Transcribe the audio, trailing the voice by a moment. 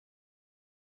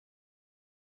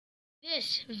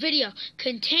This video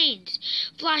contains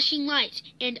flashing lights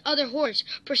and other horrors.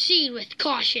 Proceed with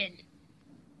caution.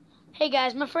 Hey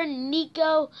guys, my friend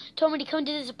Nico told me to come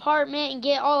to this apartment and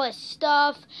get all his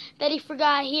stuff that he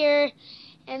forgot here.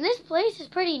 And this place is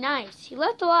pretty nice. He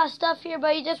left a lot of stuff here,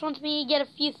 but he just wants me to get a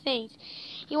few things.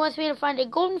 He wants me to find a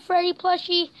Golden Freddy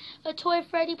plushie, a Toy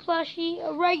Freddy plushie,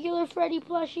 a regular Freddy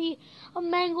plushie, a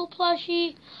Mangle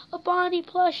plushie, a Bonnie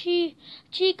plushie,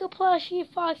 Chica plushie,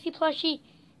 Foxy plushie,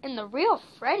 and the real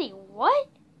Freddy. What?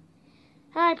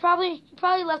 He probably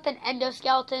left an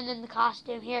endoskeleton in the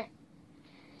costume here.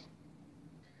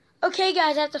 Okay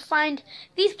guys, I have to find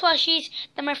these plushies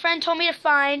that my friend told me to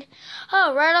find.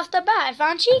 Oh, right off the bat, I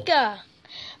found Chica.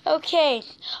 Okay.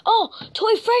 Oh,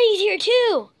 Toy Freddy's here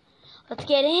too. Let's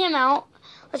get him out.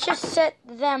 Let's just set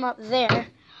them up there.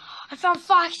 I found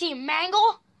Foxy and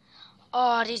Mangle.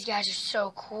 Oh, these guys are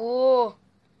so cool.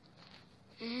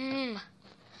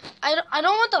 I don't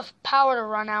want the power to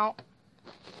run out.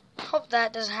 Hope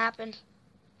that doesn't happen.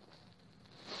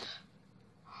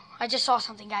 I just saw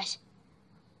something, guys.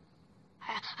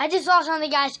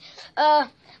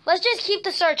 Let's just keep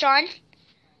the search on.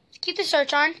 Let's keep the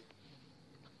search on.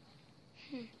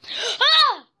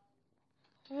 Ah!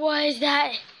 What is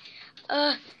that?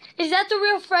 Is that the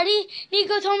real Freddy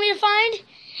Nico told me to find?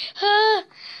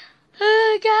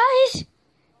 Guys?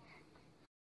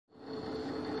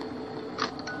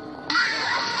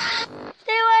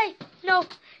 Stay away! No!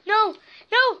 No!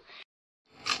 No!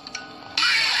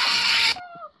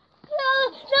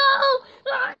 No! No!